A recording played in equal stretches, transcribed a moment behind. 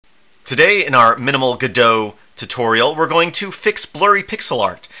Today in our minimal Godot tutorial, we're going to fix blurry pixel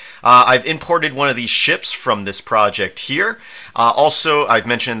art. I've imported one of these ships from this project here. Also, I've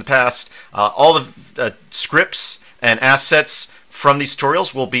mentioned in the past, all the scripts and assets from these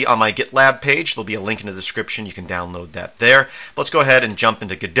tutorials will be on my GitLab page. There'll be a link in the description. You can download that there. Let's go ahead and jump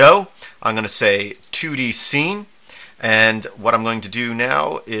into Godot. I'm going to say 2D scene. And what I'm going to do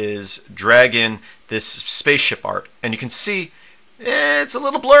now is drag in this spaceship art. And you can see it's a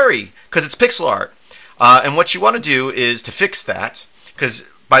little blurry because it's pixel art. And what you want to do is to fix that, because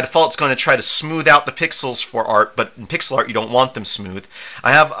by default it's going to try to smooth out the pixels for art, but in pixel art you don't want them smooth.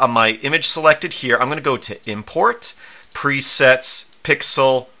 I have my image selected here. I'm going to go to Import, Presets,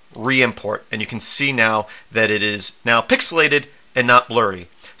 Pixel, Re-import. And you can see now that it is now pixelated and not blurry.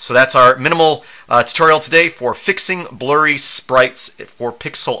 So that's our minimal tutorial today for fixing blurry sprites for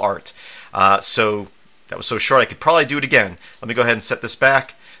pixel art. So that was so short I could probably do it again. Let me go ahead and set this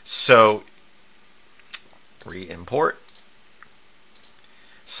back. So re-import.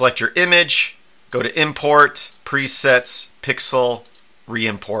 Select your image, go to Import, Presets, Pixel,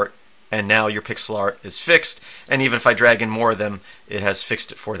 Re-import, and now your pixel art is fixed. And even if I drag in more of them, it has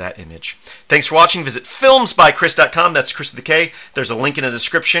fixed it for that image. Thanks for watching. Visit filmsbychris.com. That's Chris with a K. There's a link in the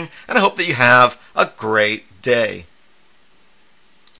description, and I hope that you have a great day.